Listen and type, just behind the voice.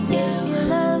If you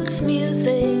love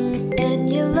music and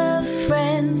you love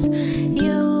friends,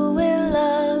 you will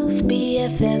love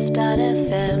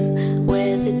BFF.FM,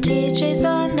 where the DJs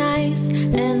are nice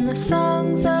and the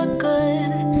songs are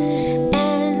good,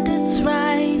 and it's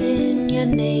right in your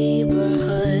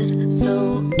neighborhood.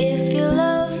 So if you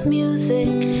love music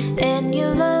and you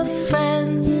love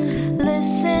friends,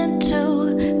 listen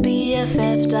to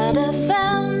BFF.FM.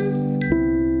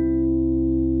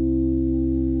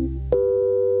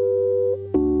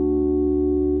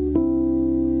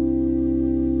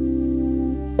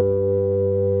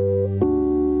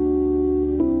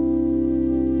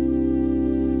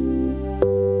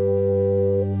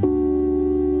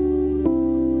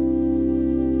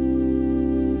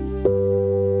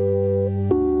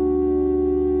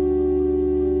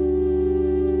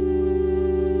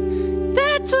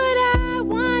 That's what I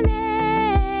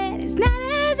wanted. It's not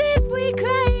as if we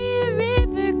cry a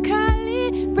river, call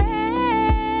it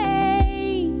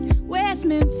rain. West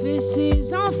Memphis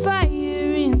is on fire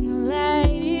in the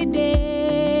light of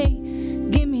day.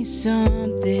 Give me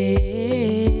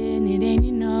something, it ain't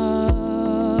enough.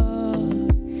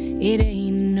 It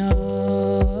ain't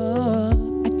enough.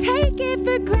 I take it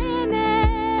for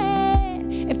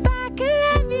granted. If I could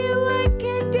love you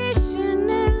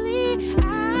unconditionally,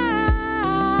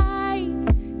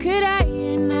 could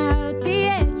iron out the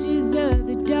edges of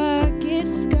the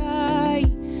darkest sky.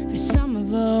 For some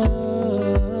of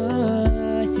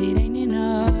us, it ain't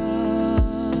enough.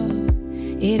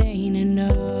 It ain't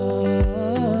enough.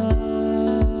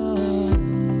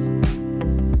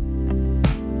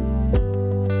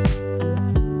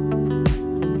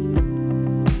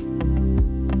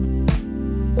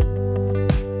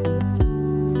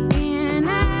 And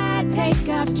I take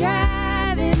off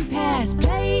driving past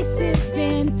places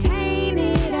been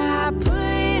tainted. I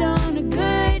put on a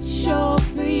good show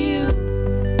for you.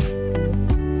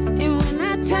 And when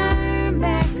I turn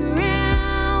back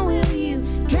around, will you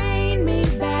drain me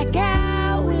back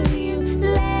out? Will you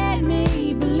let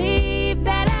me believe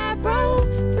that I broke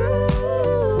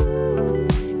through?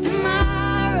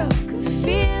 Tomorrow could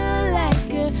feel like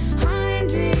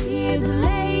 100 years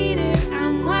later.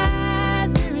 I'm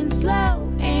wiser and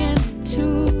slow and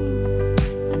tuned.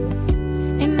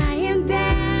 And I am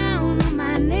down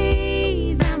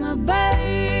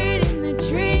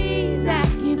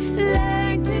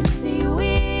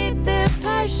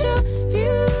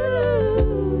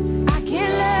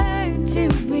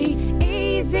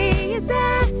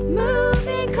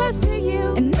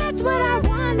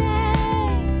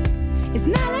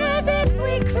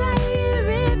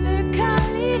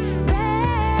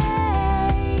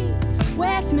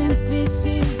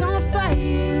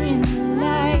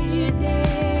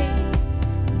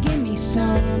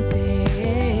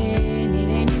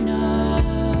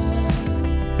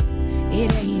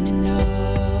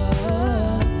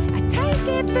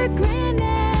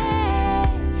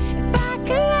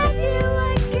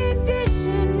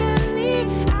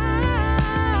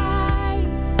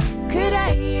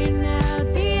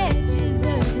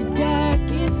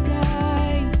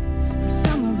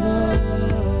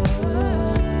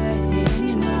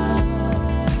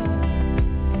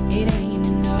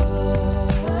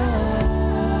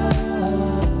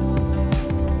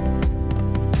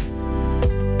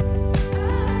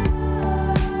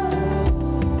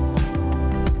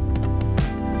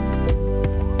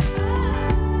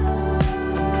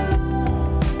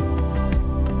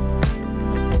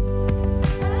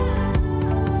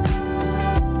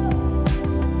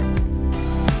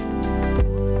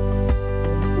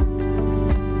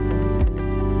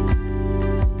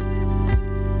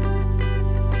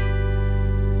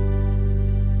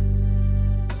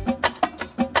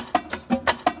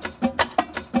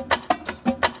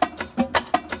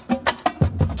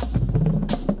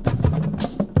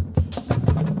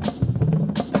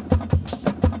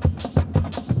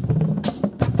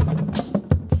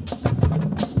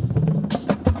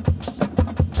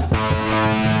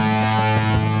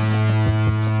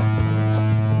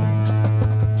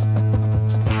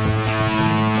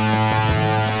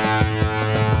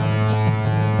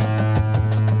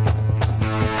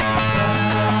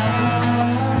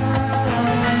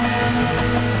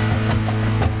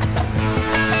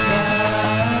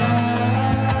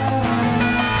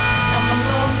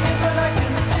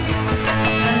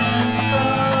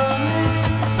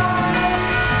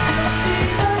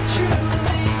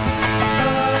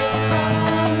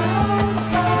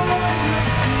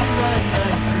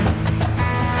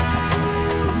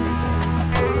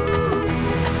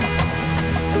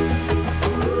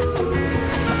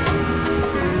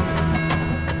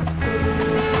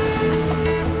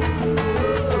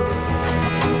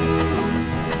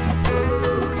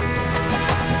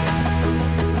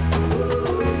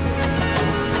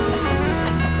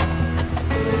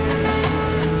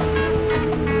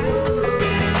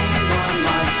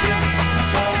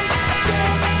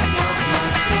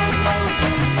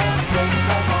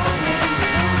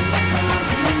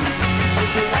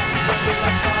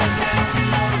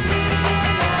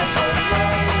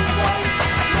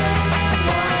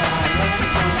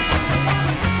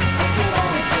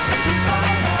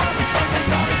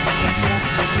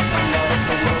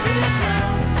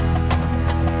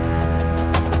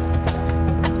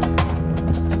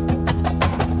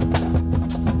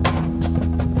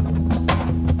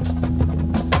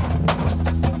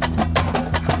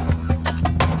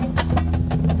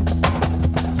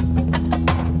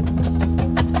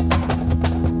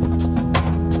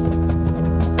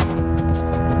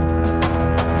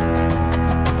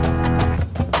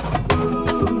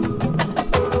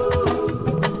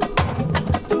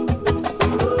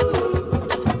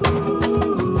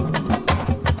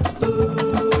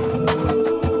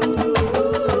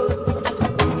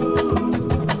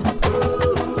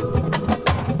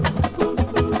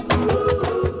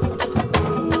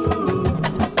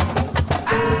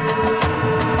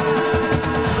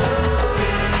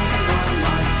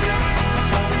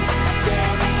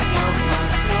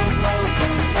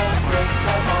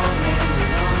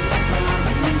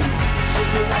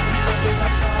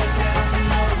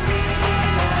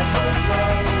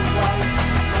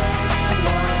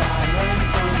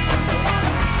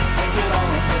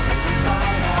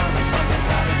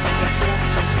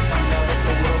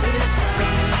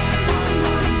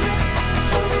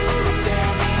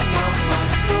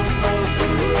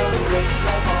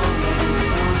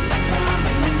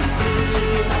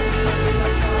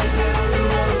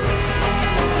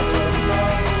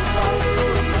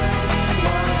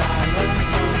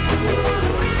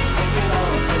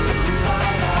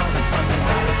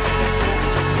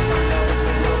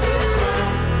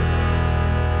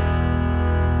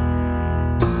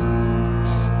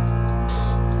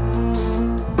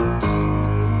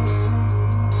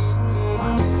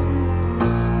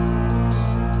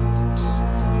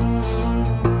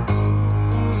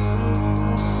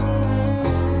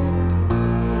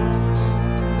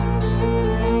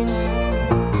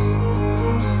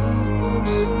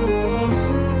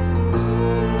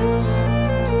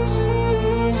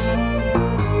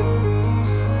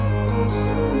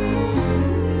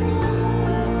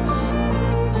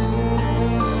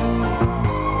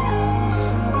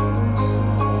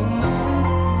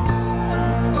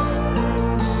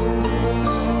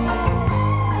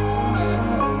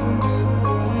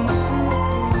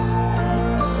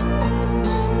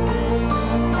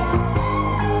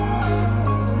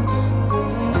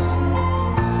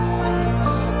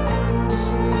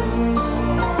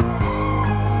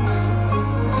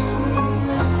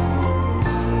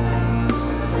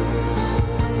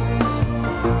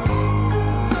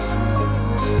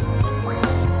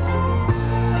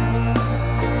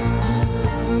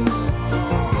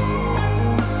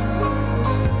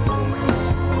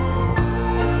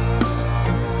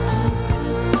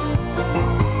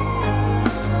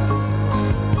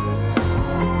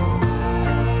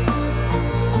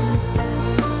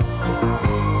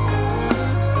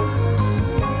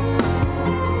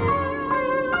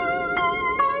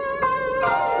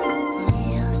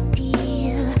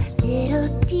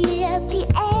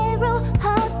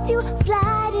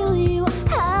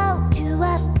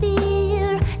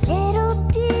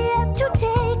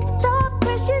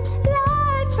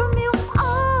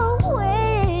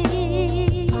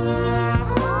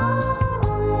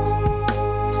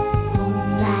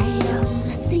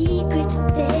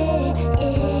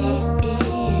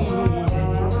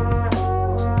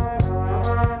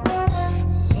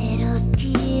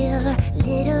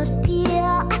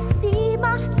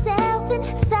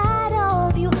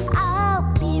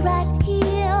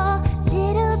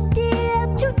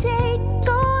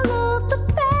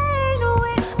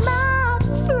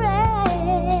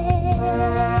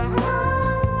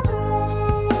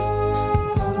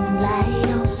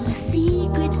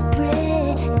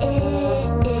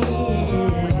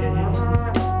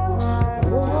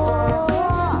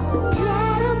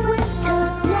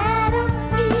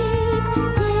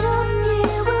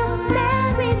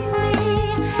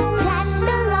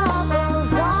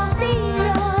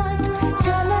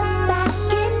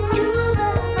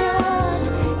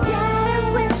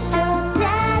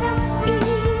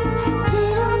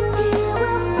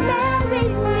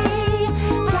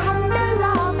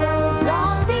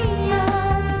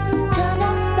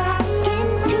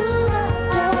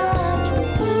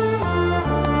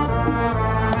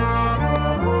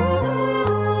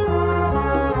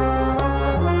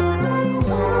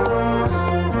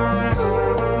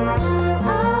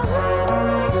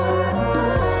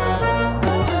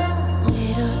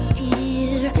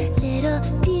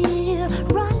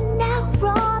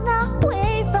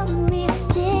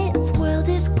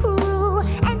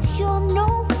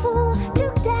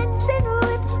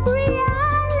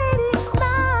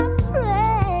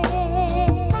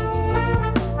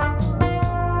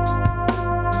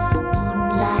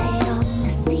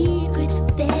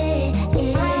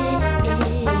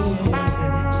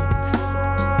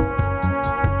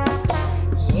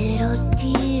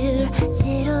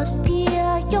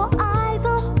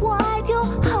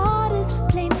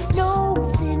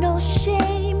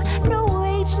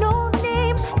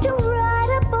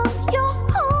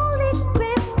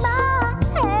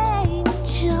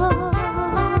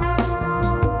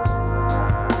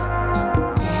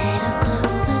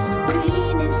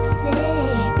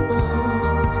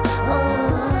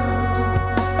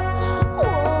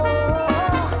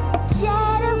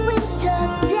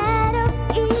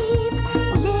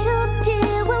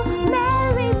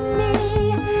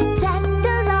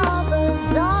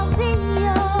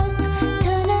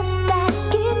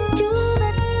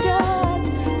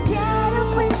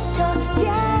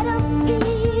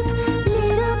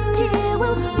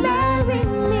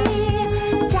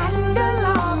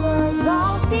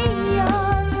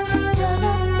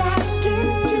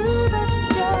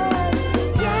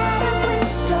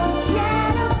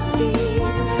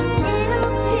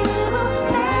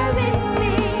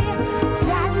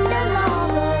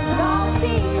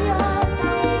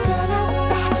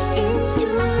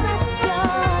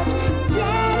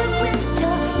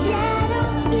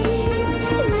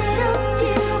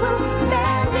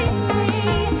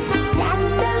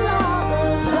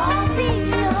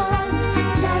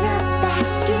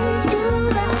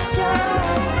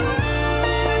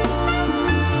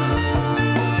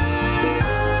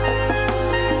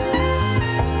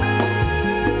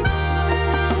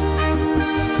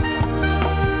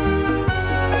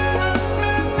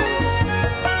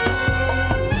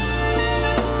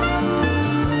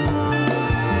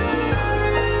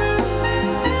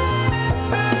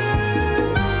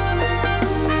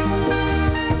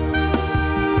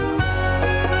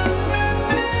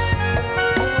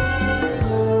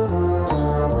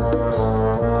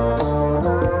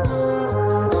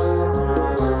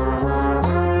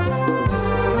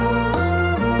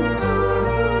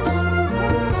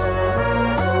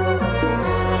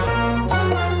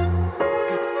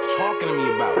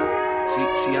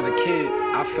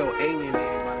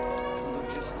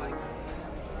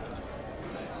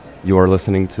You are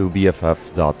listening to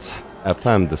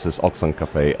BFF.FM. This is Auxlang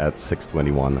Café at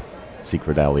 621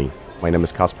 Secret Alley. My name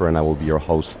is Kasper and I will be your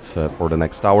host for the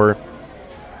next hour.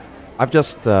 I've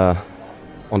just, on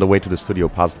the way to the studio,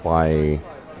 passed by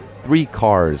 3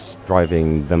 cars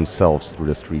driving themselves through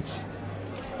the streets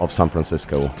of San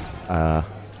Francisco.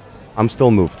 I'm still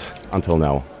moved until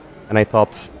now. And I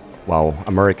thought, wow,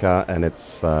 America and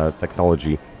its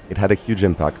technology, it had a huge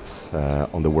impact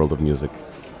on the world of music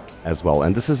as well.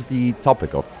 And this is the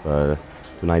topic of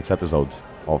tonight's episode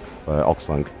of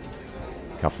Auxlang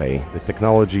Café, the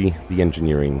technology, the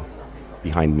engineering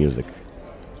behind music.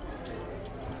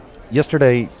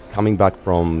 Yesterday, coming back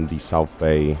from the South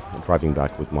Bay, driving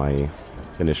back with my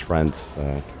Finnish friends,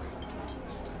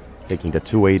 taking the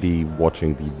 280,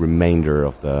 watching the remainder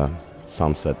of the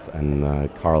sunset and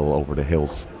Carl over the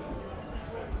hills,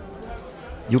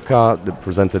 Yuka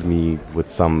presented me with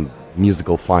some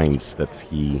musical finds that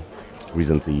he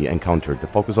recently encountered. The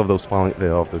focus of those finds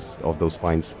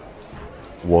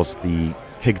was the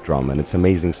kick drum and its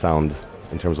amazing sound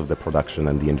in terms of the production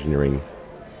and the engineering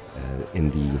in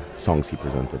the songs he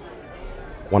presented.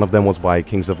 One of them was by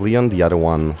Kings of Leon, the other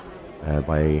one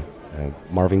by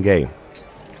Marvin Gaye.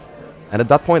 And at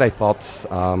that point I thought,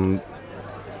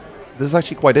 this is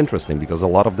actually quite interesting because a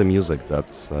lot of the music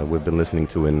that we've been listening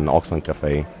to in Auxlang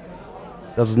Café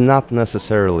does not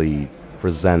necessarily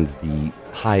present the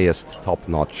highest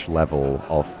top-notch level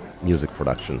of music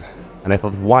production. And I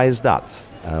thought, why is that?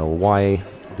 Why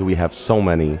do we have so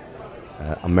many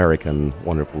American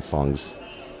wonderful songs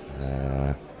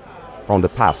from the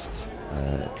past,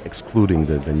 excluding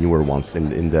the newer ones?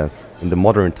 In the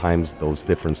modern times, those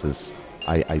differences,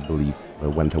 I believe,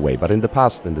 went away. But in the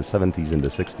past, in the 70s, in the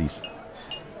 60s,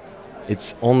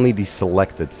 it's only the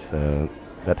selected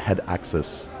that had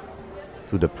access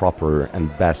to the proper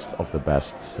and best of the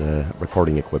best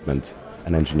recording equipment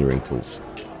and engineering tools.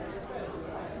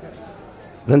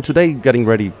 Then today, getting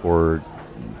ready for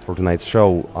tonight's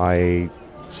show, I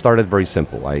started very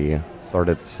simple. I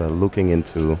started looking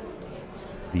into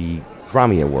the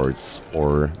Grammy Awards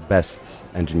for Best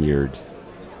Engineered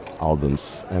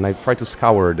Albums, and I've tried to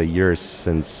scour the years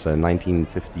since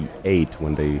 1958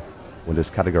 when this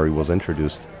category was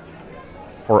introduced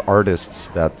for artists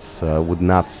that would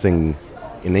not sing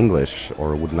in English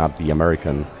or would not be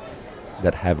American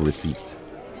that have received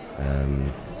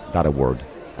that award.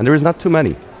 And there is not too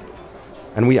many.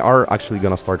 And we are actually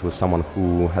going to start with someone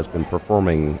who has been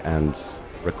performing and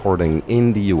recording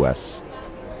in the US,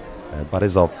 but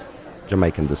is of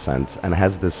Jamaican descent and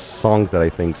has this song that I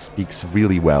think speaks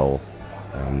really well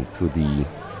to the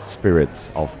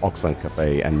spirit of Auxlang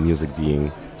Café and music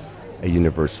being a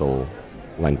universal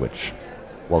language.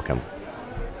 Welcome.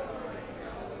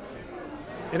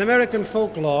 In American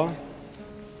folklore,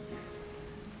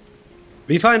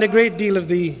 we find a great deal of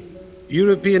the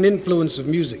European influence of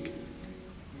music.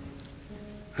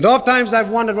 And oftentimes I've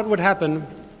wondered what would happen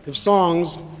if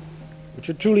songs which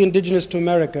are truly indigenous to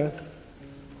America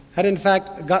had in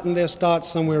fact gotten their start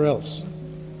somewhere else.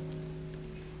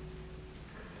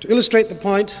 To illustrate the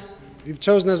point, we've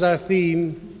chosen as our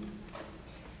theme,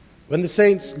 When the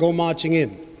Saints Go Marching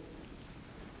In.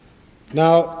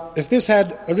 Now, if this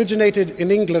had originated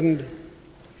in England,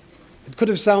 it could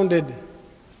have sounded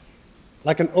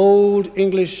like an old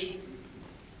English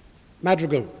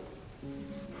madrigal.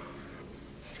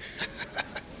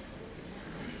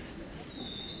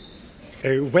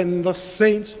 When the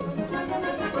saints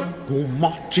go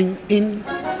marching in,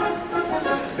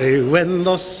 when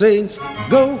the saints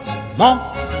go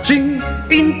marching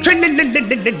in,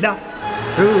 tra-la-la-la-la-la,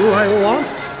 oh, I want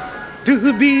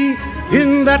to be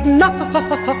in that number.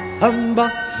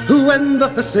 When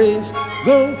the saints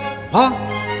go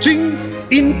marching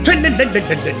in,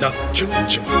 tra-la-la-la-la-la.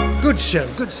 Good show,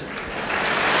 good show.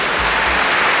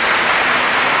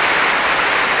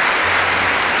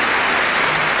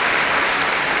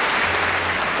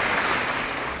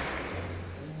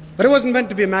 But it wasn't meant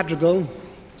to be a madrigal.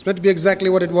 It's meant to be exactly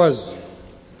what it was.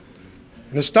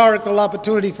 An historical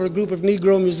opportunity for a group of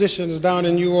Negro musicians down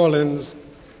in New Orleans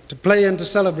to play and to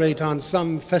celebrate on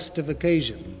some festive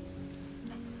occasion.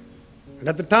 And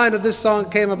at the time that this song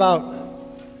came about,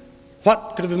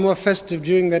 what could have been more festive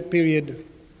during that period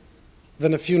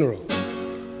than a funeral?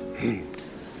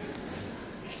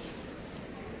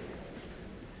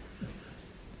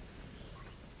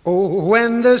 Oh,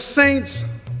 when the saints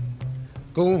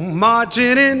go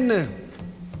marching in,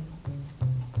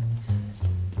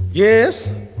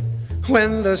 yes,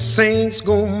 when the saints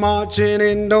go marching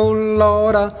in, oh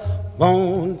Lord, I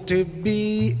want to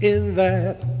be in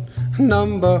that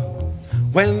number.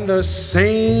 When the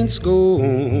saints go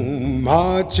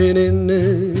marching in,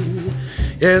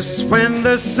 Yes, when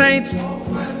the saints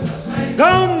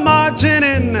go marching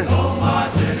in.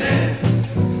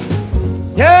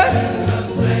 Yes,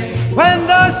 when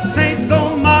the saints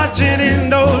go marching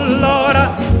in, oh Lord, I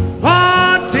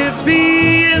want to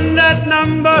be in that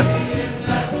number.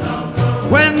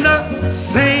 When the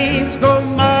saints go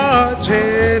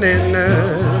marching in.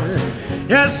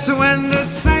 Yes, when the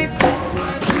saints go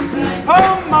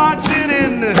marching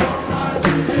in.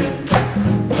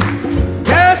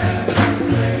 Yes,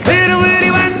 little witty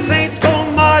when saints go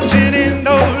marching in,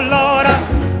 oh Lord, I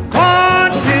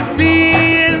want to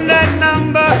be in that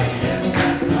number.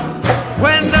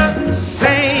 When the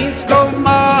saints go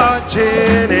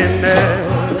marching in.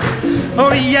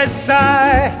 Oh yes,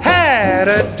 I had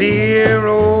a dear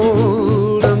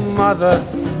old mother,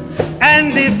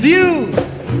 and if you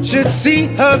should see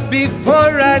her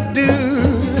before I do,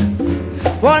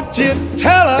 won't you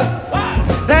tell her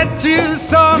that you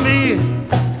saw me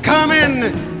coming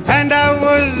and I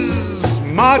was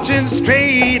marching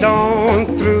straight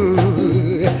on through.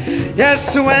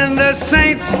 Yes, when the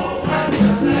saints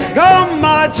go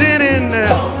marching in.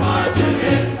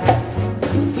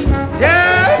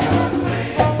 Yes,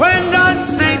 when the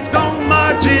saints go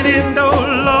marching in, oh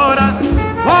Lord, I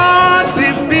want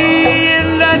to be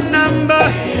in that number.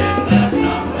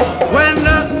 When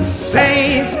the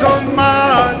saints go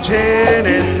marching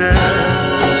in.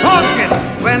 Walking,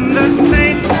 when the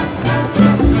saints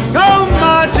go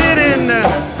marching in.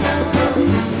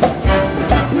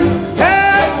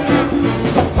 Yes,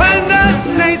 when the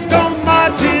saints go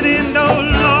marching in, oh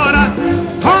Lord, I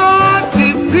want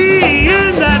to be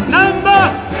in that number.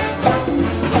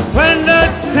 When the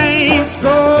saints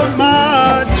go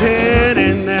marching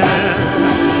in.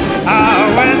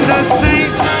 When the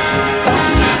saints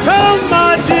go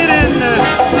marching in.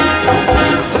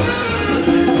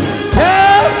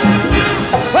 Yes,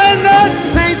 when the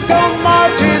saints go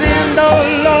marching in, oh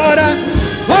Lord, I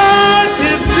want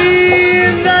to be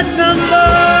in that number.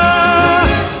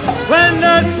 When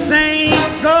the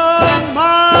saints go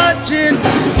marching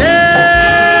in.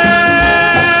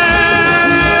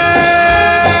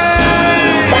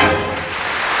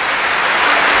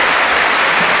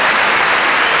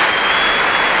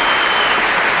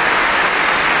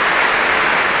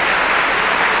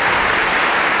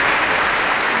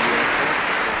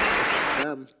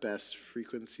 Best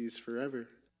frequencies forever.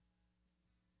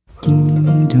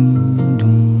 Ding dum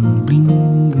dum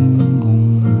bling gum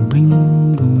gum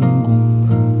bling gum gum.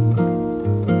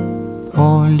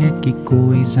 Olha que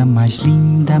coisa mais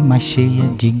linda, mais cheia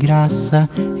de graça.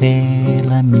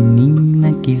 Ela,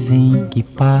 menina que vem e que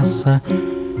passa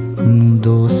num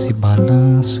doce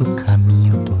balanço,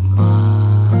 caminho do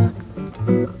mar.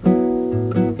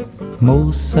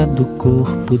 Moça do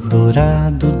corpo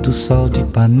dourado do sol de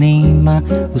Ipanema,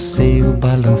 o seu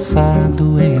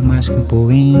balançado é mais que um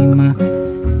poema,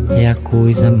 é a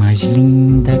coisa mais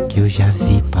linda que eu já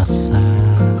vi passar.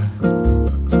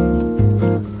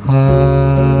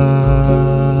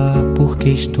 Ah, porque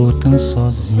estou tão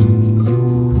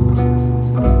sozinho.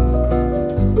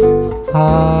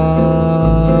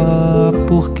 Ah,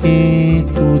 porque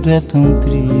tudo é tão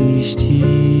triste.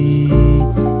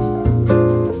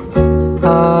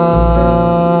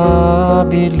 A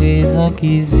beleza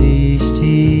que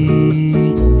existe,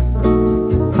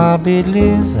 a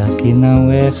beleza que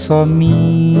não é só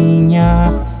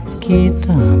minha, que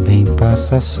também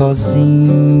passa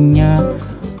sozinha.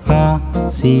 Ah,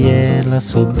 se ela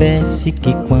soubesse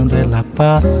que quando ela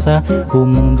passa, o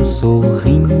mundo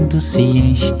sorrindo se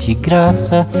enche de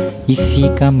graça e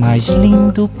fica mais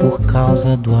lindo por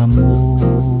causa do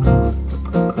amor.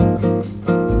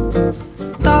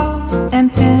 And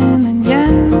tan and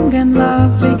young and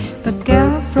lovely, the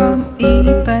girl from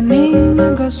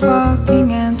Ipanema goes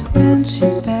walking, and when she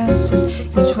passes,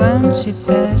 each one she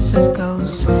passes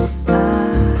goes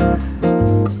ah.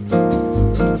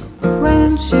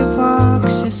 When she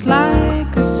walks, she's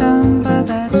like a samba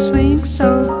that swings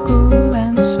so cool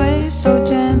and sways so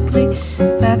gently,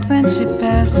 that when she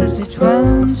passes, each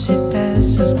one she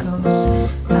passes goes ah.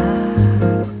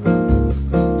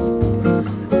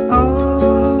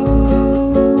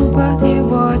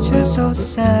 So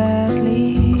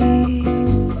sadly,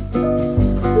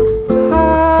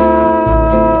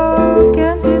 how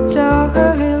can he tell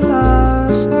her he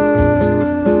loves her?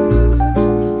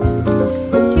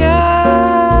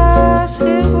 Yes,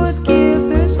 he would give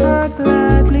his heart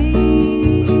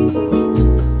gladly,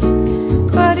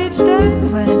 but each day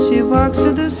when she walks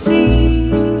to the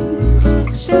sea,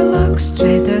 she looks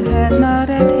straight ahead, not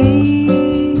at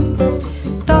him.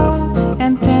 Tall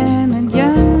and tan and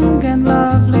young and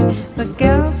lovely, the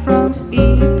girl from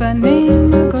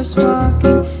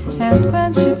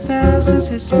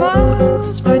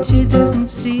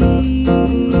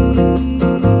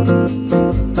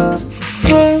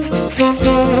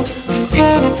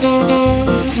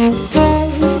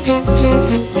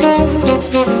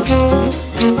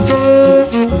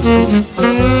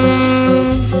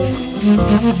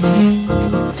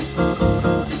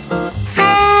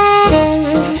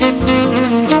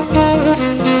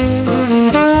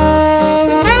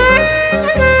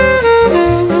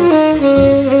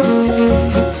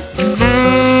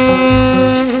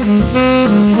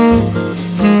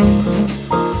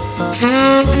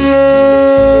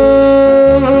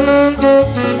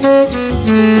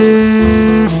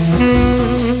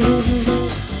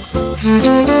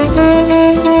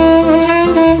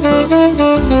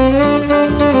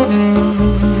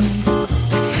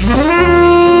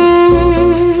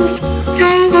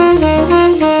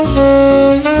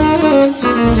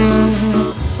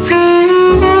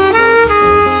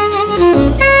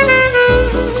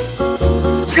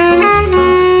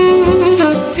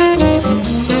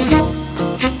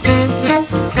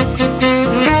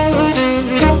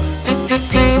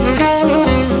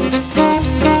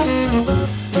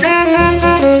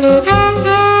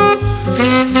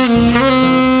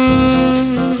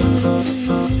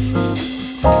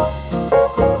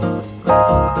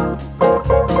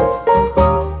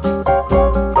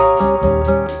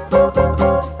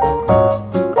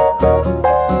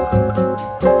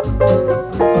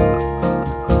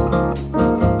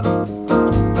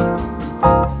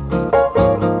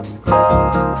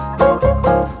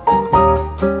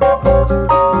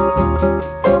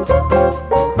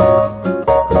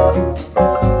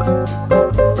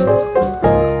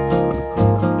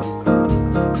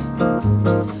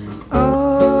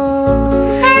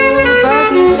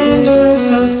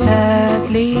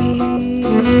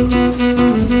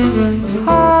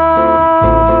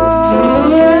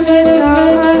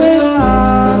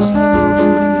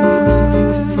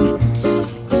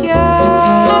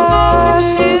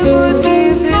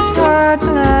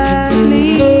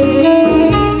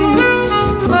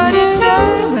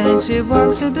She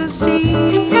walks to the sea.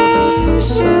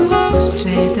 She looks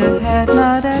straight ahead,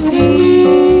 not at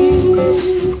me.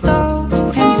 Tall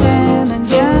and tan and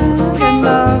young, in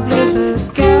love with a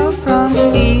girl from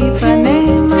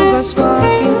Ipanema goes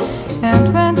walking.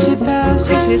 And when she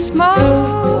passes, he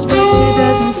smiles, but she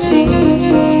doesn't see.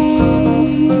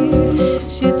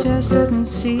 She just doesn't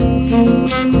see.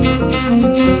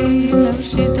 No,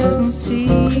 she doesn't see.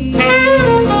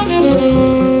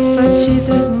 But she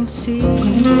doesn't see.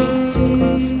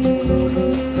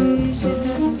 She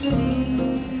doesn't see.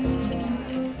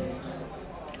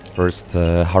 First,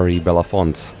 Harry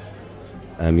Belafonte,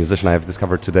 a musician I have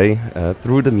discovered today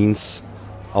through the means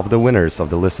of the winners, of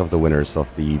the list of the winners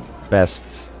of the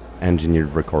Best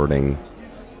Engineered Recording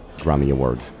Grammy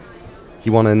Award. He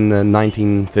won in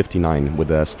 1959 with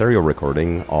a stereo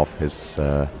recording of his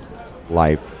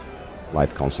live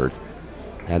concert.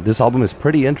 And this album is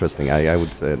pretty interesting. I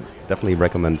would definitely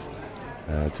recommend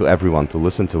to everyone to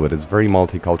listen to it. It's very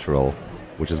multicultural,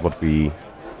 which is what we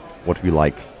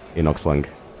like in Auxlang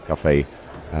Café.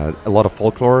 A lot of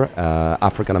folklore,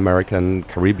 African American,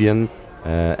 Caribbean,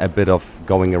 a bit of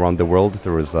going around the world.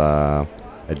 There was a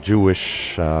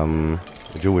Jewish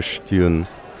tune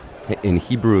in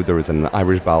Hebrew. There was an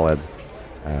Irish ballad,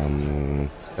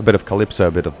 a bit of calypso,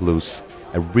 a bit of blues.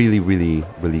 A really, really,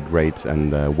 really great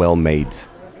and well-made,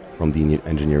 from the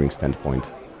engineering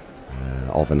standpoint,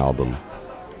 of an album.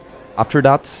 After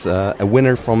that, a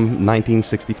winner from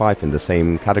 1965 in the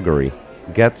same category,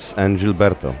 Getz and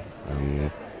Gilberto.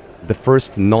 The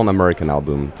first non-American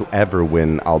album to ever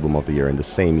win Album of the Year in the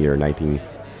same year,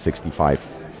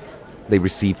 1965. They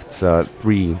received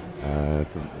three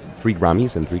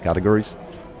Grammys in 3 categories.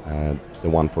 The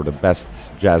one for the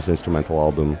Best Jazz Instrumental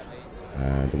Album,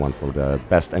 the one for the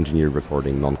Best Engineered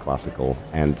Recording Non-Classical,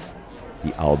 and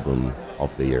the Album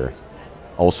of the Year.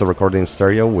 Also recorded in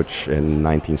stereo, which in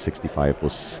 1965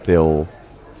 was still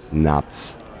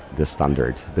not the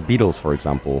standard. The Beatles, for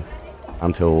example,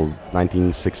 until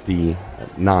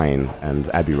 1969 and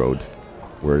Abbey Road,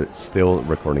 were still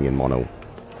recording in mono.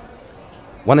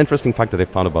 One interesting fact that I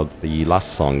found about the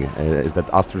last song is that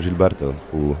Astro Gilberto,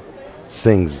 who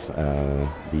sings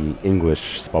the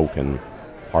English-spoken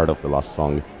part of the last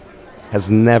song,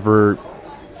 has never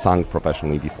sung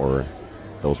professionally before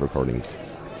those recordings.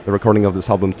 The recording of this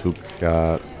album took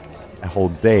a whole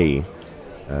day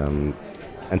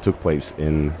and took place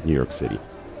in New York City.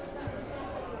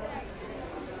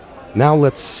 Now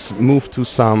let's move to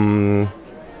some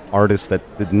artists that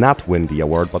did not win the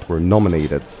award but were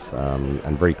nominated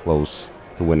and very close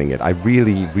to winning it. I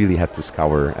really, really had to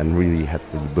scour and really had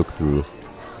to look through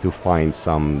to find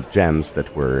some gems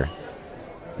that were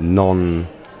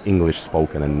non-English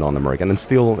spoken and non-American. And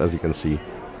still, as you can see,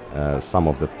 some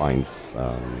of the finds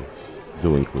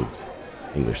do include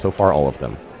English. So far, all of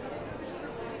them.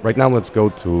 Right now, let's go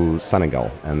to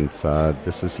Senegal. And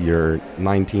this is year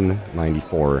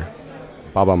 1994.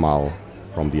 Baba Mal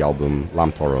from the album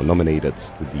Lam Toro, nominated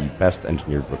to the Best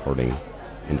Engineered Recording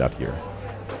in that year.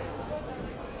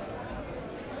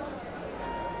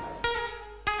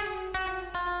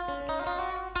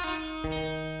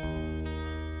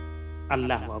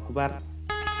 Allahu Akbar.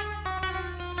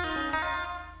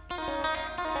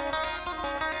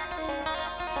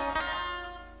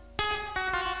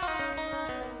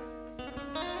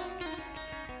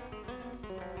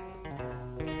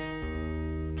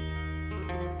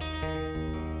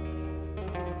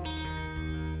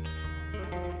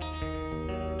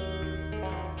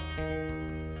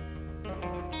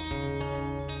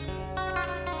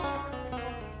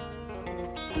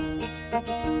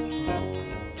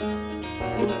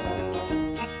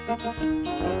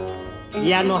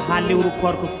 Yano ha lewru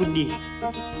korko fuɗɗi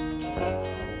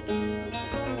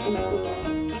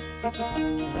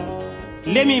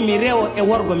lemi mi rewo e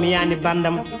worgo mi yani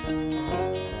bandam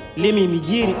lemi mi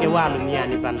jeeri e waalo mi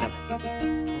yani bandam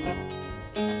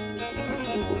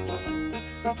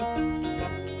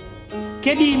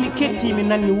kedi mi ketti mi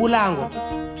nanni wulango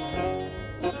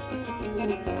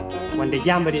wonde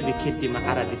jambare be ketti ma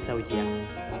Arabi Saudiya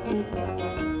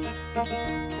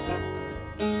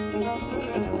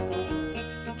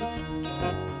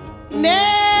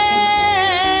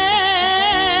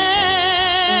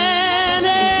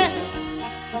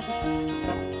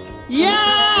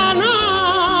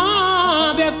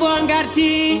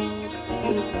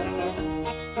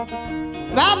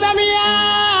Baba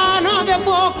mia no be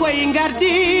boko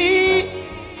ingarti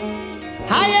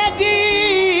hayati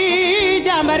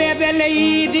jambare be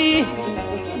leidi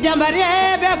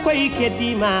jambare be ko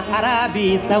ikedima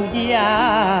Arabi Saudiya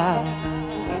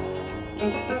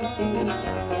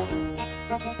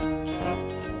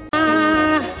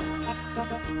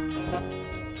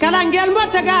kalangel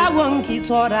motaga wonki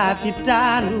sora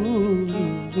fitanu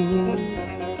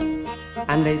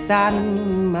andai san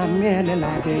mamele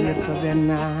la de to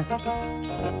benna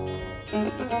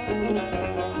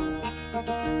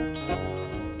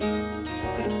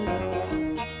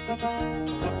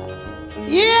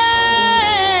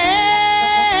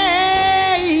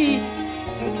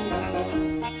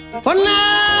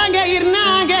Fonnange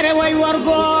irnange re way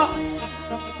worgo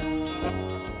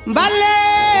balle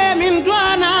min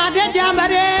duana de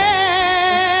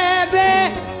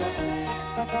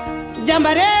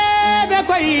jambarebe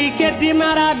koy keddi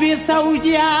marabi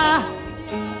saoudia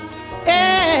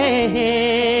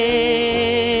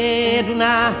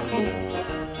duna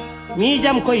mi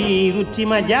jam koy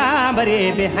ruttima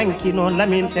jambarebe hankino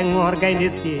lamin Senghor gaynde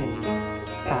sen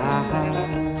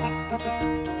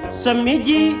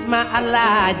Somiji ma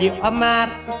Alaaji Omar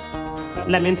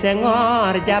Lamin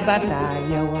Senghor jabata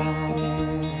yaware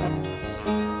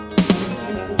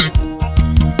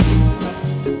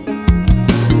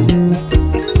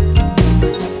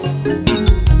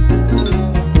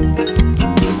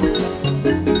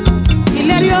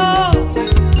Ilerio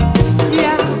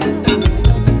ya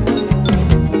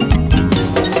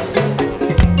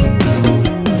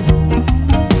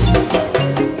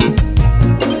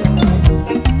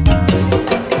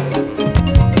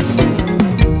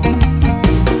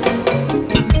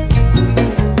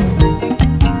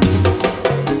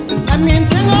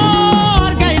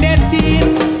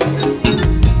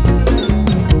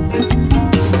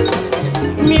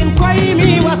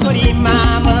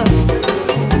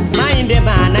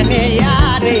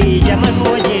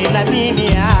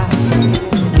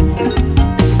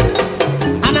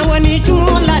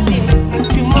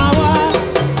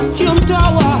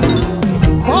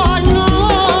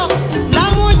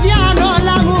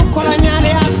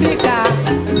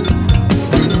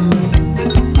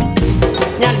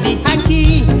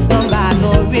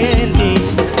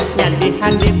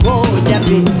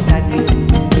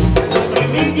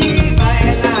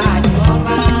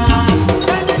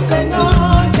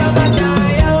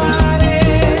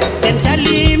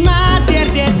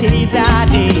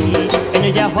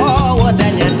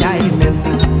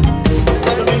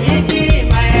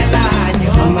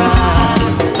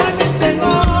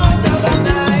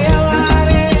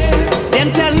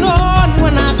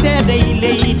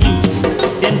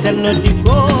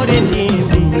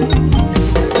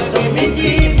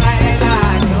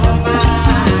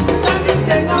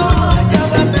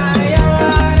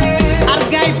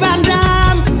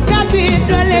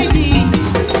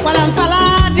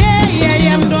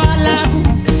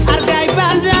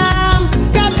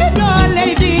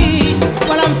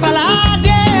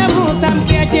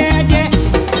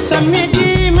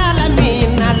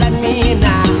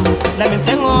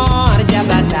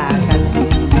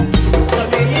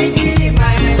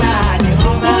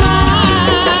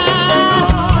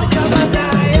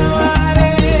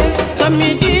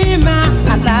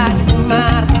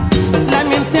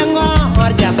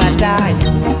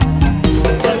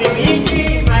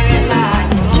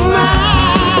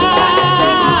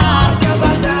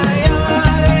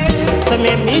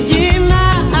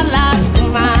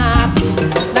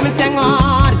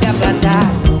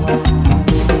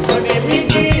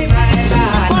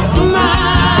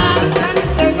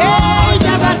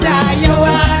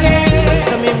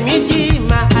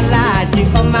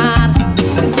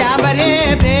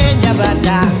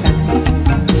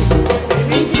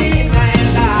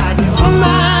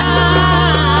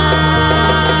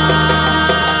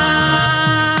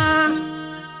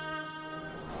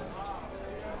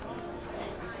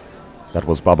That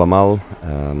was Baba Mal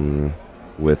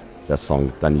with the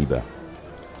song Danibe.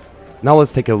 Now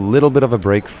let's take a little bit of a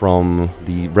break from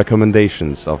the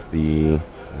recommendations of the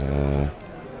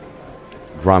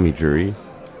Grammy jury.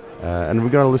 And we're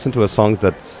going to listen to a song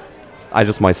that I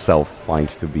just myself find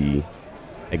to be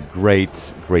a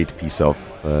great, great piece of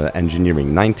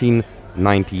engineering.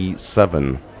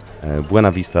 1997,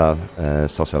 Buena Vista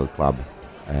Social Club.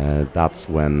 That's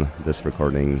when this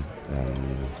recording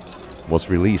was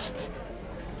released.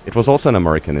 It was also an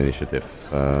American initiative.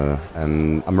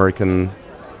 An American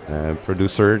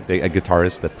producer, a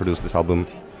guitarist that produced this album,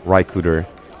 Ry Cooder,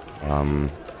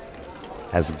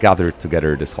 has gathered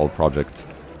together this whole project,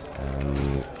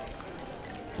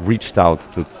 reached out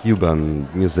to Cuban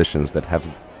musicians that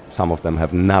some of them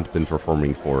have not been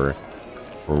performing for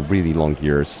really long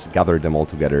years, gathered them all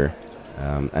together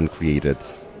and created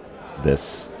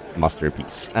this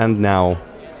masterpiece. And now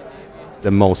the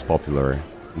most popular,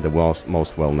 the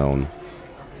most well-known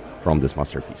from this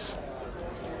masterpiece.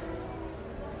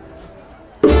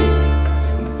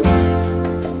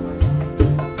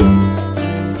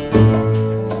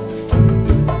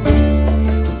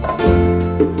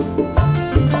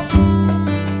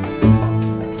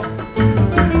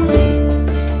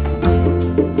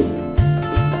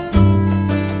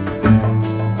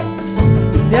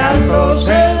 Ando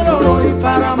Cedro voy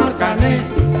para Marcané,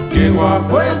 llego a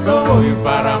Puerto voy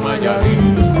para Mayarí.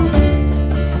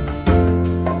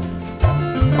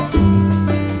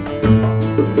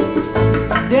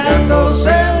 De Ando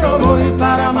Cedro voy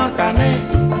para Marcané,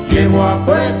 llego a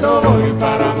Puerto voy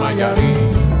para Mayarí.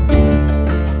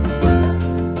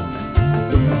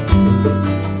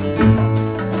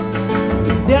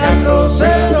 De Ando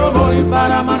Cedro voy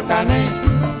para Marcané,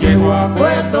 llego a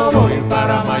Puerto voy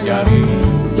para Mayarí.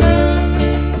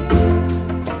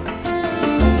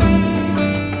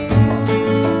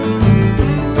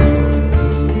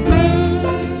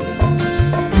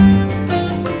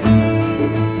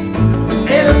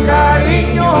 El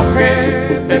cariño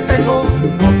que te tengo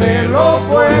no te lo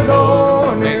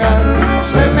puedo negar.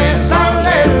 Se me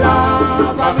sale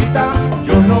la babita,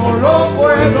 yo no lo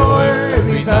puedo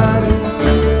evitar.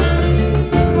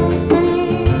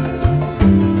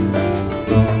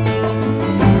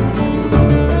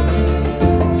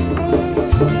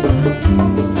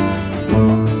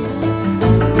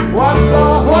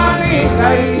 Cuando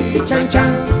Juanica y Chan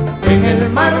Chan en el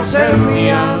mar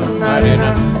servían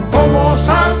arena, como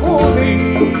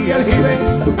sacudí el jibe,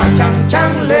 a Chan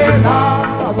Chan le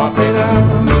daba pena.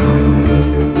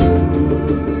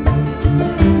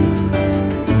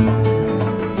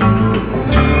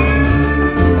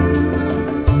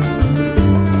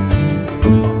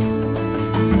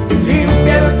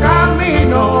 Limpia el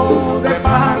camino de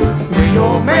paz que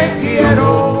yo me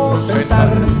quiero sentar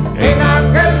en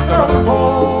aquel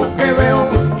tronco que veo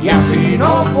y así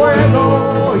no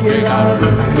puedo llegar.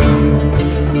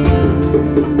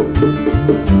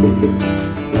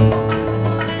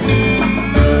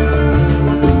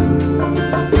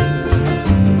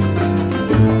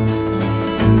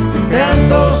 De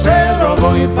Ando Cedro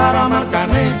voy para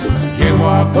Marcané, llego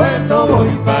a Puerto voy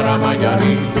para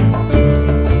Mayarí.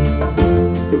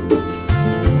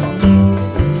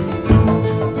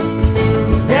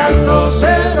 De Ando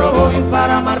Cedro voy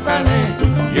para Marcané,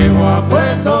 llego a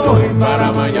Puerto voy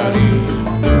para Mayarí.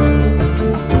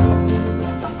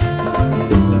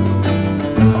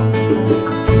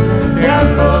 De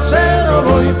Ando Cedro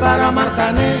voy para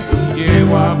Marcané,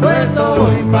 llego a Puerto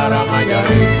voy para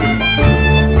Mayarí.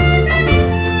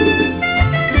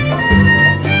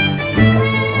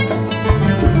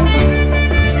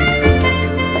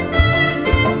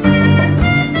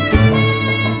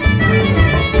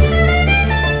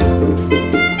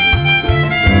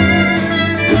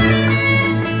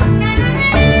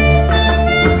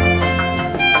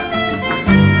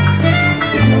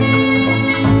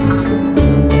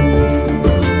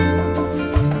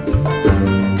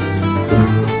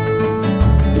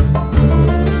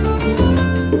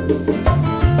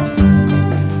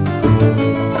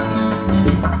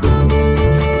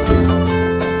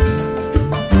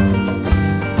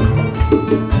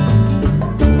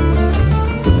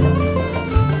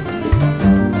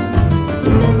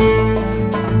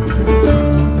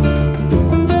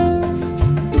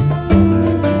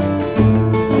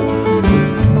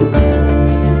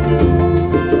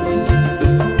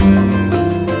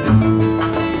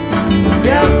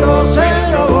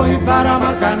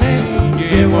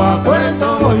 Llego a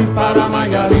Puerto voy para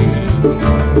Mayarí.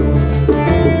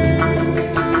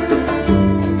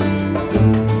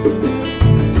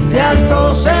 De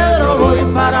Ando Cedro voy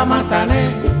para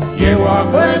Marcané, llego a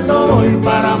Puerto voy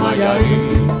para Mayarí.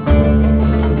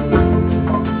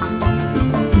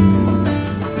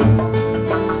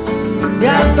 De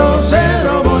Ando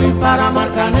Cedro voy para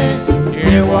Marcané,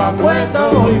 llego a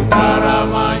Puerto voy para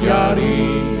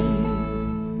Mayarí.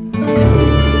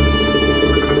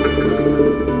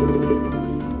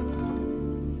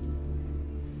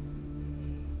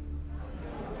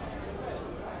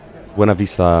 Buena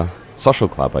Vista Social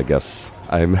Club, I guess.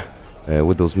 I'm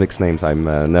with those mixed names. I'm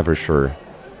never sure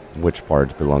which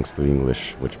part belongs to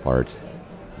English, which part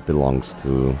belongs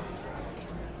to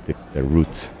the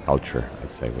root culture,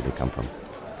 I'd say, where they come from.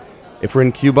 If we're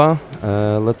in Cuba,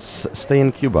 let's stay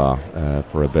in Cuba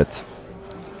for a bit.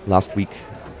 Last week,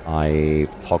 I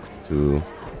talked to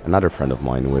another friend of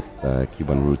mine with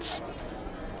Cuban roots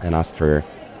and asked her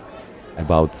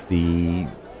about the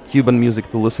Cuban music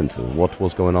to listen to, what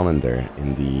was going on in there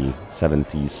in the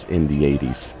 70s, in the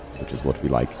 80s, which is what we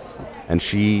like. And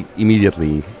she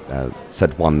immediately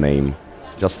said one name,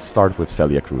 just start with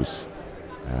Celia Cruz,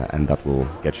 and that will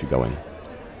get you going.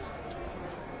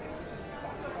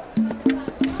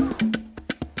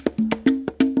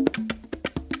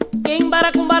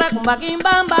 Kimbara kumbara kumba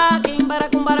kimbamba, kimbara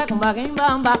kumbara kumba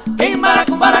kimbamba, kimbara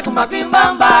kumbara kumba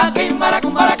kimbamba, kimbara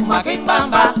kumbara kumba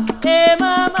kimbamba. Eh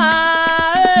mama,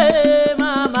 eh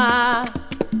mama,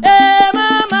 eh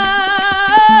mama,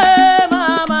 eh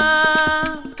mama.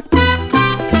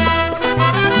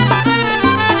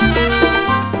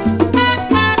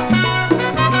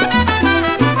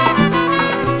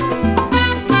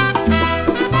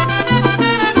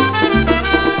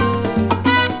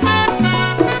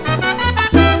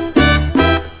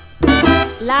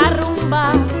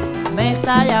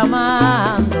 está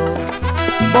llamando.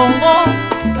 Bongo,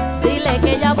 dile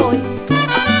que ya voy,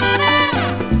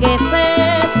 que se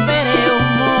espere un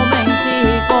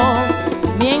momentico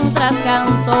mientras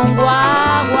canto un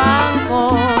guaguancó.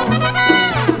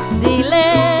 Dile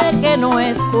que no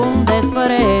es un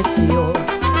desprecio,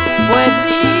 pues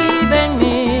vive en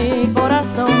mi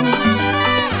corazón.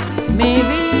 Mi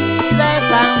vida es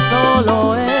tan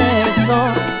solo eso,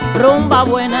 rumba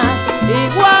buena y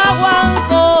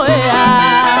guaguancó.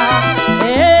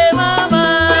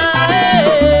 Mamá,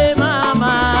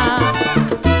 mamá.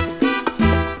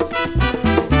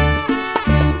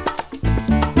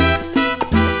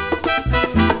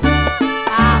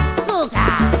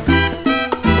 Azúcar.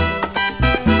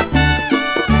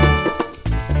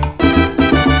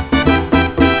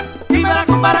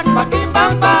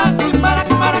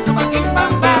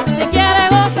 Si quiere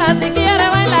goza, si quiere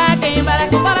bailar, quimbara,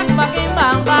 cumbara, cumba,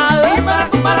 quimbamba.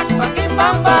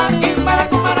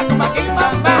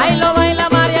 Ahí lo baila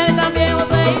María y también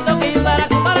Joseito, quimbara,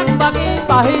 cumbara, cumba,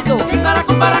 quimbajito. Quimbara,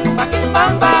 quimbara, quimbara,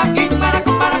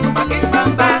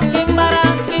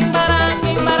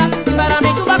 quimbara,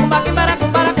 mi chuba, cumba, quimbara,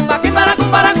 cumbara, cumba, quimbara,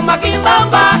 cumbara, cumba,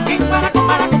 quimbamba.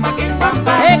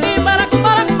 Quimbara,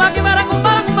 cumbara, cumba, quimbara,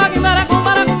 cumbara, cumba, quimbara,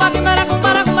 cumbara, cumba, quimbara,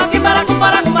 cumbara, cumba, quimbara,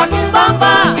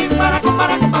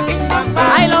 cumbara, cumba,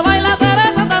 quimbamba. Ahí lo baila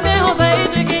Teresa también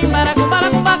Joseito y quimbara, cumbara,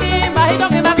 cumba, quimbajito,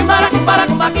 quimbara, quimbara, cumbara,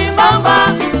 cumba,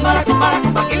 quimbamba.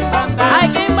 Ay,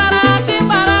 quimbara,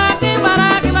 quimbara,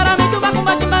 quimbara, quimbara, mi chuba,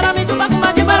 cumba, quimbara, mi chuba,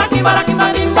 cumba, quimbara, quimbara,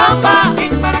 quimbara, quimbamba.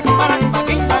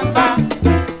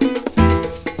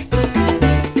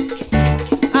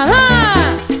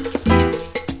 Ajá.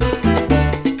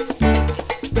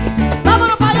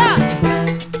 Vámonos para allá.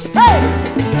 Hey.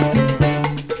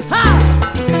 Ja.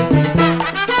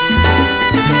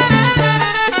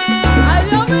 Ay,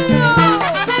 Dios mío.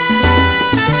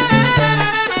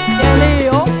 Qué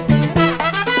lío.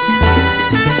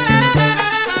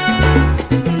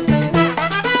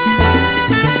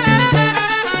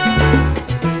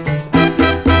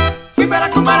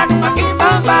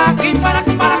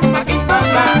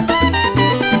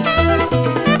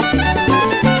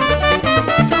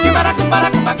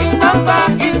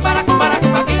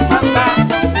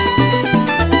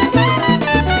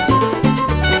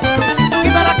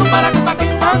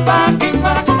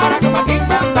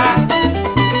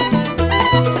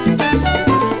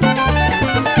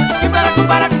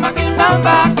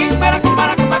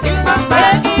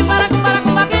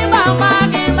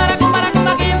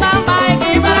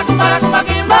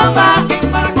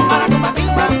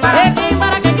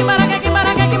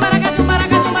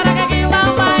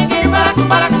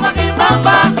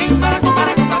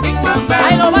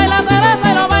 Ahí lo baila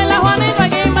Teresa y lo baila Juanito,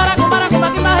 aquí quimbara, cumbara, cumba,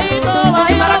 quimbajito,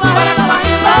 bajito, bajito,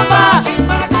 bajito, bamba.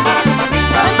 Quimbara.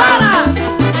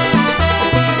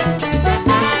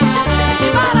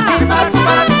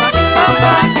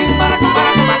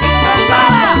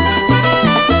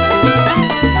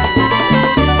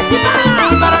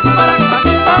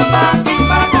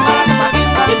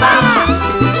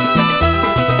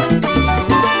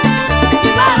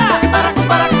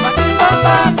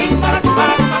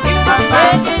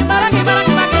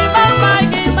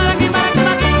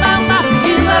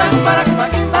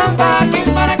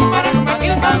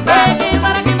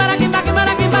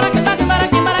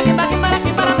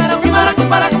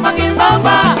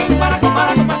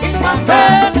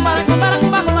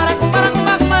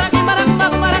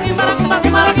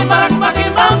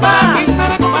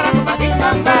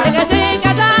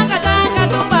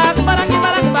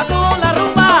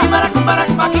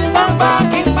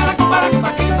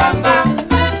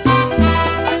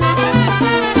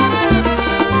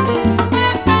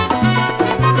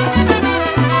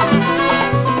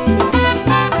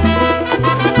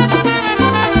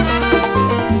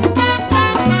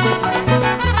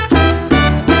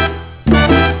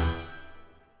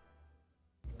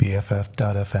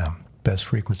 BFF.FM, best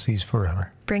frequencies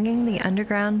forever. Bringing the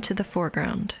underground to the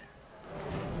foreground.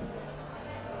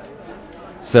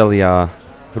 Celia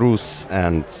Cruz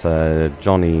and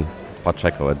Johnny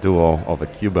Pacheco, a duo of a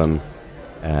Cuban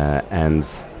and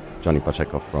Johnny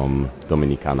Pacheco from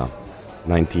Dominicana.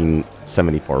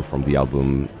 1974 from the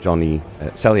album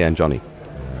Celia and Johnny.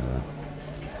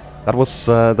 That was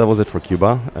it for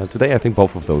Cuba. Today I think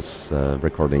both of those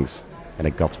recordings kind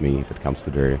of got me if it comes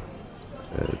to their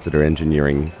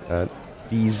engineering.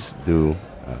 These do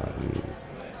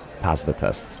pass the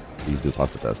test.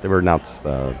 They were not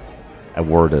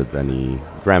awarded any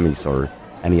Grammys or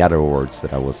any other awards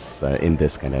that I was in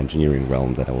this kind of engineering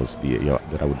realm that I would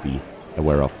be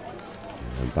aware of.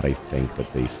 But I think that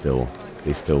they still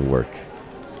work.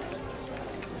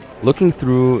 looking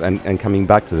through and coming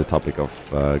back to the topic of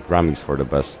Grammys for the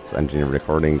best engineered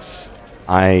recordings,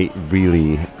 I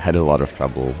really had a lot of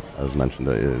trouble, as mentioned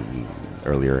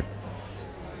earlier,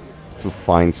 to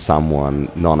find someone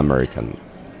non-American.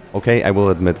 Okay, I will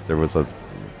admit there was a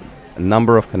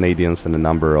number of Canadians and a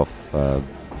number of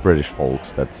British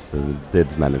folks that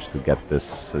did manage to get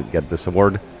this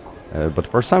award, but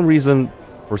for some reason,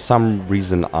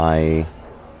 I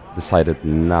decided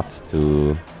not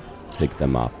to pick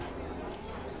them up.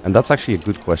 And that's actually a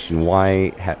good question. Why?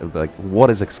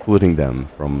 What is excluding them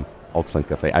from Auxlang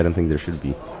Café? I don't think there should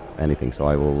be anything. So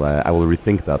I will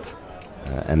rethink that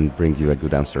and bring you a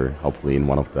good answer, hopefully in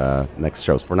one of the next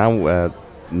shows. For now,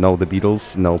 no the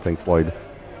Beatles, no Pink Floyd,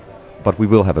 but we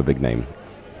will have a big name.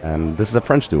 And this is a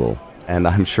French duo, and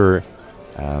I'm sure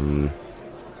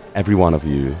every one of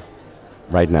you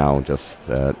right now just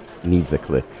needs a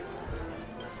click.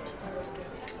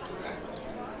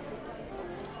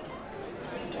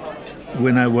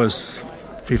 When I was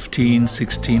 15,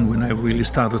 16, when I really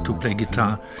started to play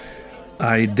guitar,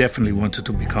 I definitely wanted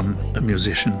to become a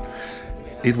musician.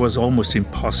 It was almost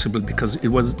impossible because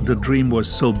the dream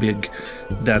was so big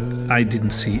that I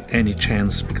didn't see any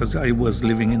chance, because I was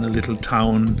living in a little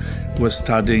town, was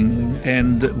studying,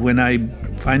 and when I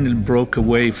finally broke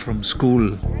away from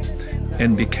school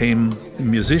and became a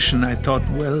musician, I thought,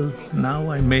 well,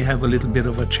 now I may have a little bit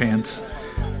of a chance,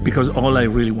 because all I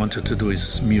really wanted to do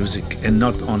is music, and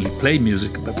not only play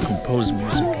music, but compose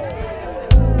music.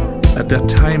 At that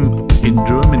time in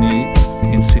Germany,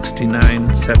 in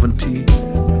 69, 70,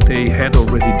 they had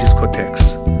already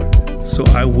discotheques. So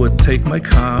I would take my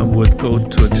car, would go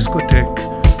to a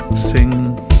discotheque, sing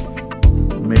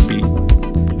maybe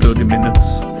 30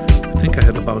 minutes. I think I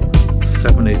had about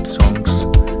 7, 8 songs.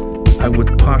 I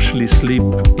would partially sleep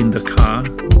in the car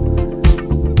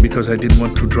because I didn't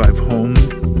want to drive home.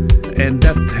 And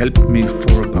that helped me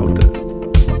for about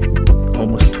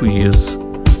almost 2 years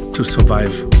to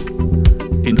survive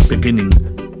in the beginning.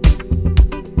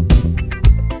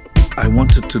 I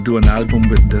wanted to do an album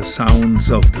with the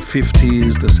sounds of the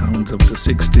 50s, the sounds of the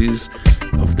 60s,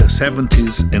 of the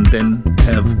 70s, and then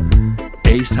have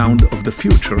a sound of the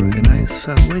future. And I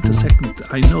said, wait a second,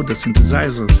 I know the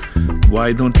synthesizer.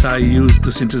 Why don't I use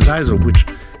the synthesizer, which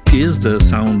is the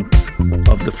sound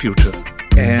of the future?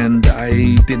 And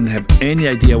I didn't have any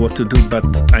idea what to do,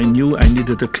 but I knew I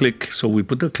needed a click. So we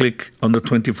put a click on the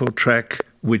 24 track,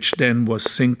 which then was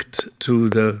synced to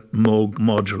the Moog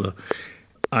modular.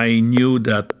 I knew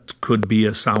that could be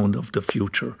a sound of the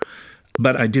future,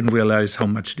 but I didn't realize how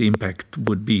much the impact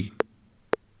would be.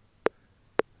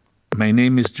 My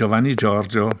name is Giovanni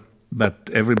Giorgio, but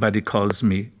everybody calls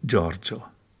me Giorgio.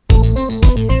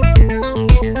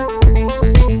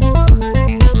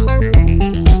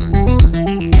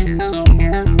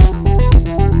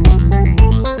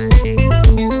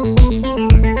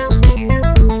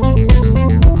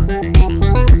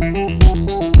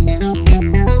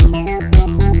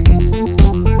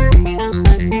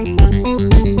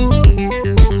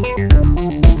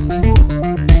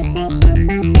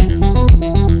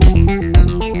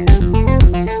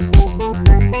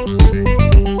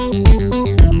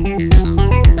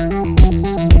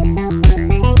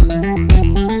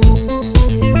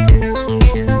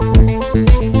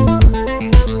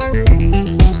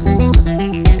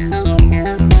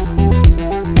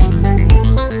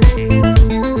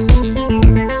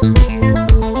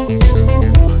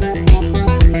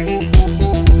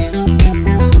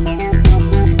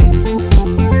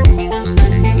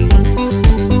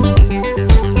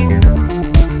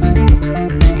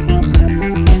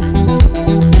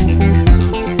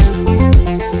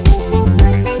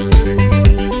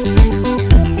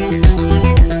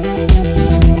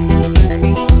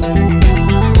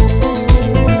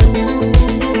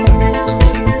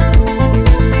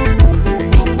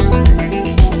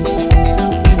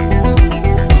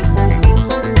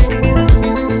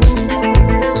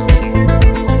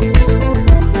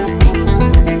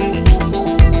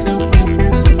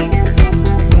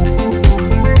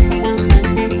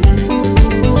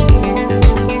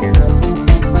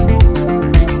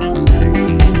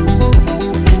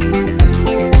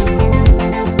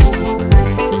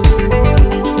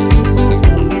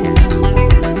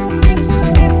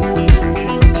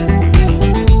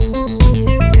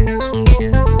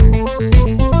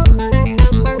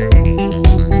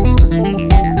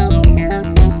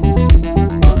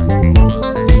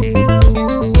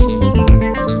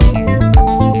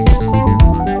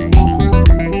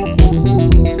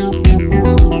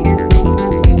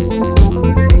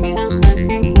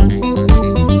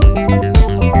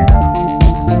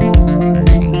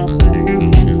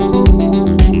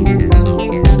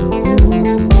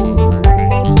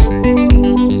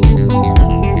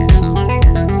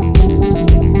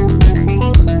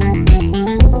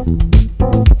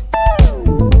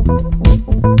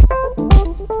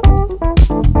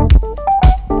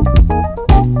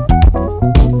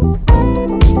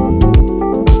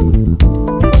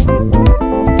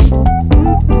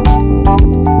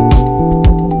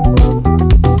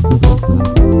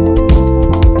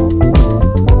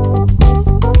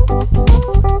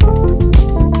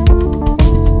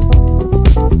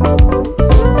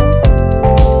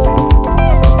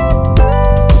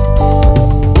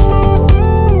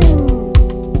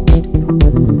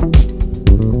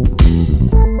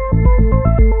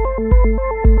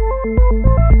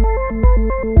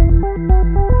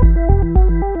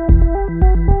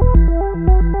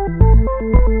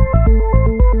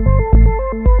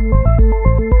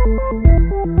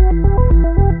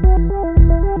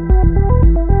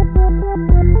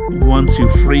 you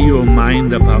free your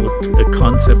mind about the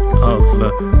concept of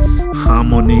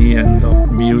harmony and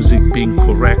of music being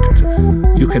correct,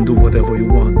 you can do whatever you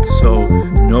want. So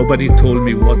nobody told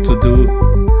me what to do,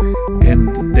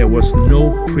 and there was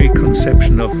no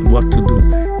preconception of what to do.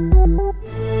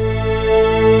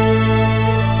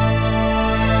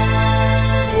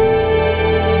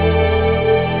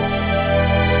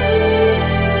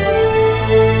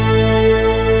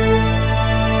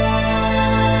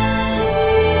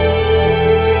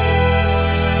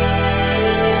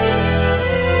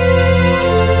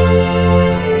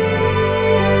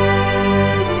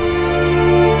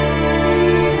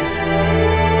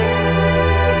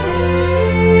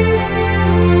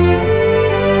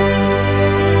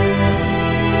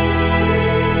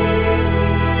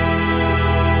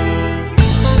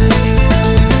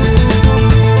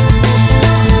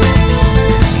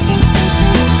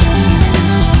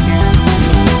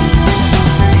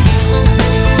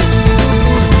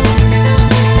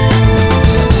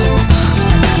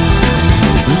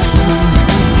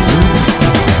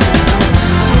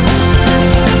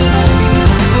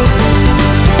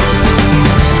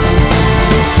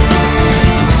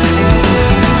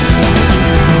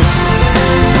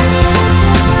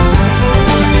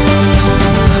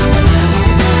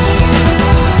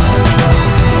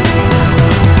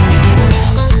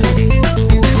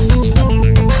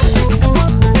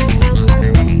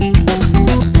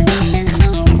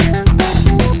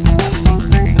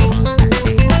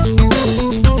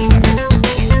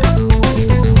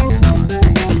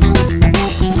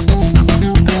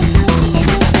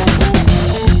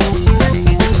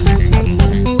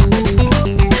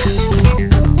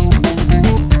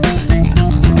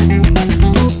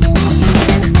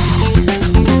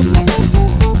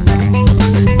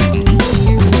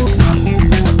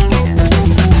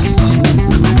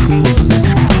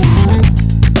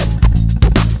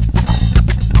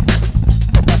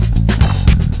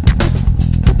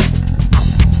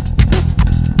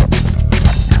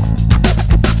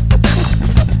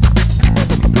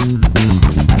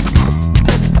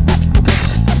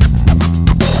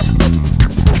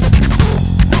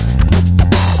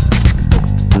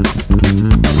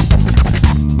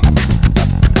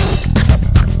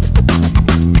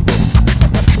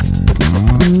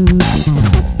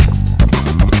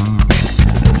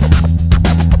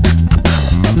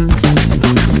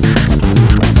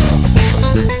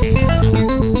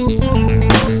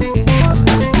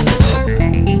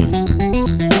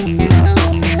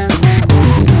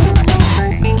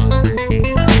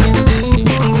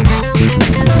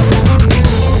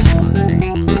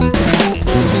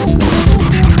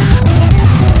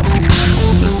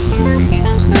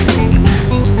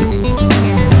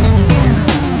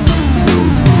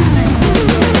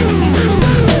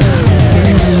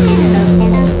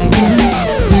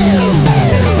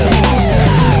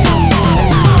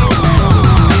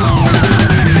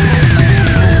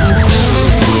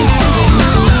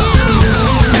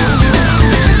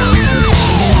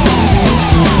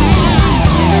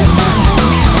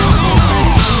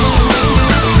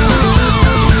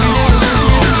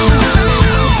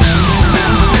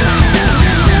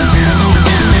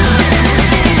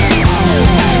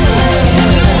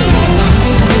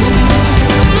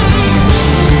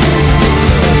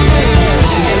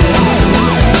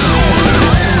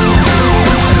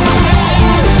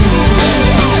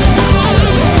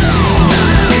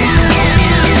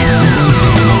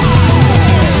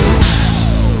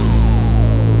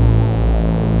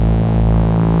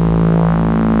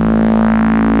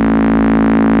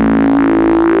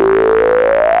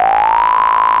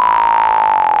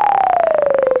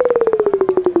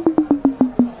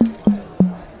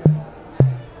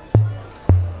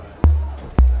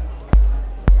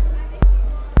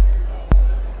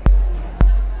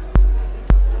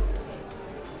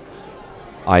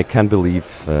 I can't believe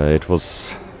it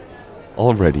was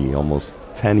already almost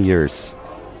 10 years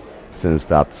since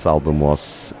that album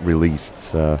was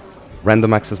released.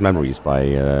 Random Access Memories by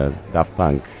Daft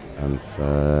Punk, and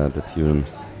the tune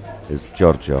is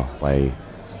Giorgio by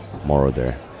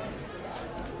Moroder.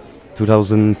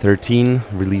 2013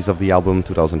 release of the album,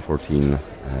 2014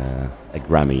 a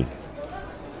Grammy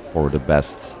for the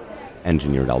best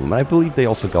engineered album. And I believe they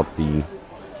also got the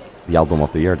album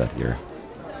of the year that year.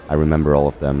 I remember all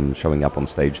of them showing up on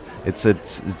stage. It's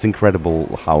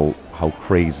incredible how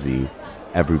crazy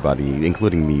everybody,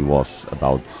 including me, was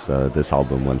about this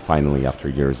album when finally, after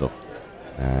years of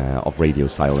radio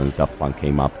silence, Daft Punk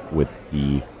came up with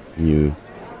the new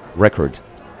record.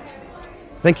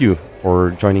 Thank you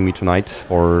for joining me tonight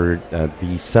for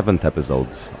the 7th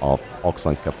episode of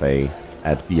Auxlang Café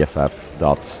at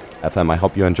BFF.fm. I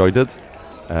hope you enjoyed it.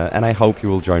 and I hope you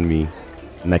will join me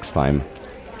next time,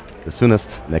 the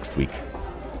soonest next week.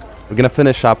 We're gonna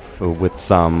finish up with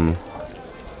some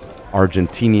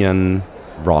Argentinian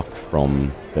rock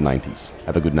from the 90s.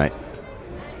 Have a good night.